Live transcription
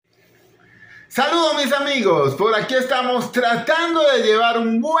Saludos mis amigos, por aquí estamos tratando de llevar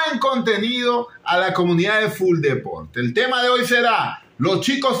un buen contenido a la comunidad de Full Deporte. El tema de hoy será los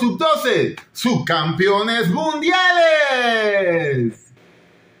chicos sub-12, subcampeones mundiales.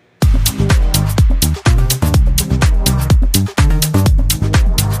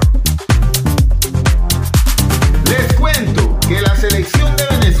 Les cuento que la selección de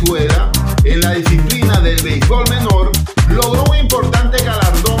Venezuela en la disciplina del béisbol menor logró un importante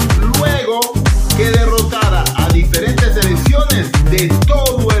galardón luego que derrotara a diferentes selecciones de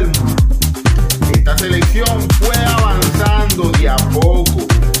todo el mundo. Esta selección fue avanzando de a poco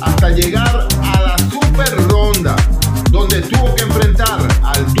hasta llegar a la super ronda, donde tuvo que enfrentar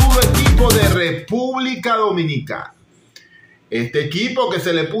al duro equipo de República Dominicana. Este equipo que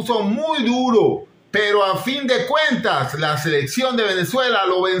se le puso muy duro, pero a fin de cuentas la selección de Venezuela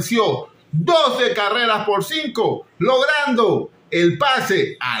lo venció 12 carreras por 5, logrando el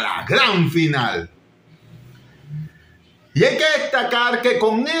pase a la gran final. Y hay que destacar que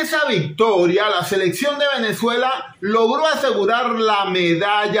con esa victoria la selección de Venezuela logró asegurar la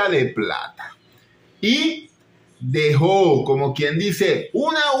medalla de plata y dejó, como quien dice,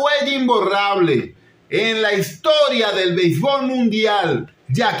 una huella imborrable en la historia del béisbol mundial,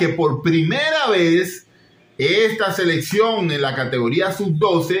 ya que por primera vez esta selección en la categoría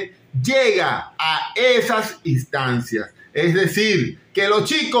sub-12 llega a esas instancias. Es decir, que los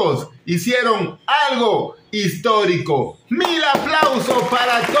chicos hicieron algo histórico. ¡Mil aplausos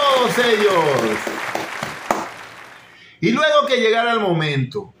para todos ellos! Y luego que llegara el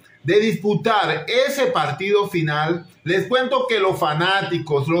momento de disputar ese partido final, les cuento que los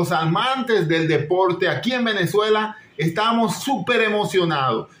fanáticos, los amantes del deporte aquí en Venezuela, estábamos súper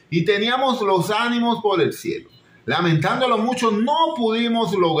emocionados y teníamos los ánimos por el cielo. Lamentándolo mucho, no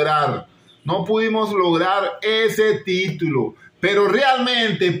pudimos lograr ese título, pero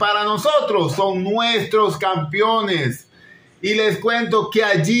realmente para nosotros son nuestros campeones. Y les cuento que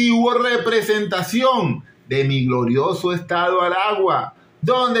allí hubo representación de mi glorioso estado Aragua,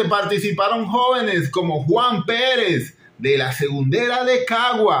 donde participaron jóvenes como Juan Pérez de la Segundera de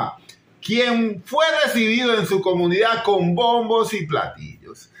Cagua, quien fue recibido en su comunidad con bombos y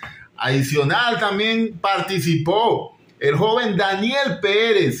platillos. Adicional también participó el joven Daniel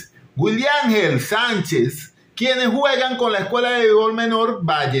Pérez, William Sánchez, quienes juegan con la Escuela de Béisbol Menor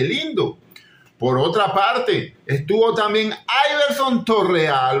Valle Lindo. Por otra parte, estuvo también Iverson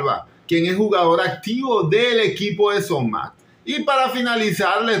Torrealba, quien es jugador activo del equipo de Somat. Y para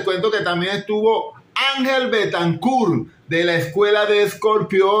finalizar, les cuento que también estuvo Ángel Betancourt de la Escuela de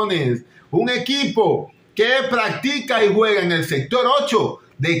Escorpiones, un equipo que practica y juega en el sector 8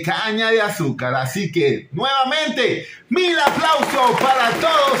 de caña de azúcar. Así que, nuevamente, mil aplausos para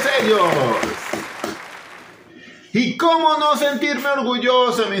todos ellos. Y cómo no sentirme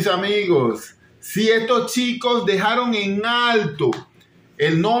orgulloso, mis amigos, si estos chicos dejaron en alto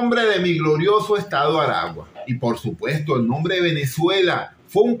el nombre de mi glorioso estado Aragua. Y por supuesto, el nombre de Venezuela.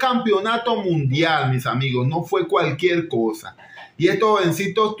 Fue un campeonato mundial, mis amigos, no fue cualquier cosa. Y estos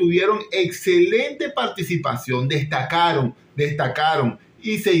jovencitos tuvieron excelente participación, destacaron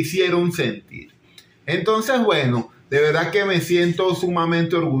y se hicieron sentir. Entonces, bueno, de verdad que me siento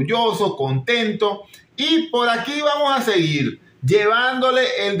sumamente orgulloso, contento. Y por aquí vamos a seguir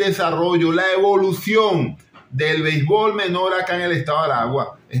llevándole el desarrollo, la evolución del béisbol menor acá en el estado de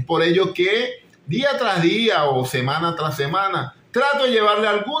Aragua. Es por ello que día tras día o semana tras semana trato de llevarle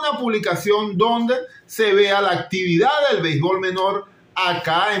alguna publicación donde se vea la actividad del béisbol menor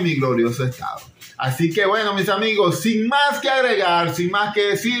acá en mi glorioso estado. Así que bueno, mis amigos, sin más que agregar, sin más que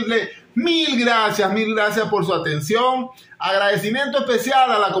decirle, mil gracias por su atención. Agradecimiento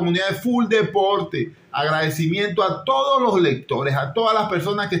especial a la comunidad de Full Deporte. Agradecimiento a todos los lectores, a todas las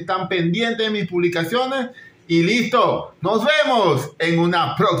personas que están pendientes de mis publicaciones. Y listo, nos vemos en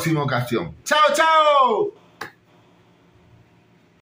una próxima ocasión. ¡Chao, chao!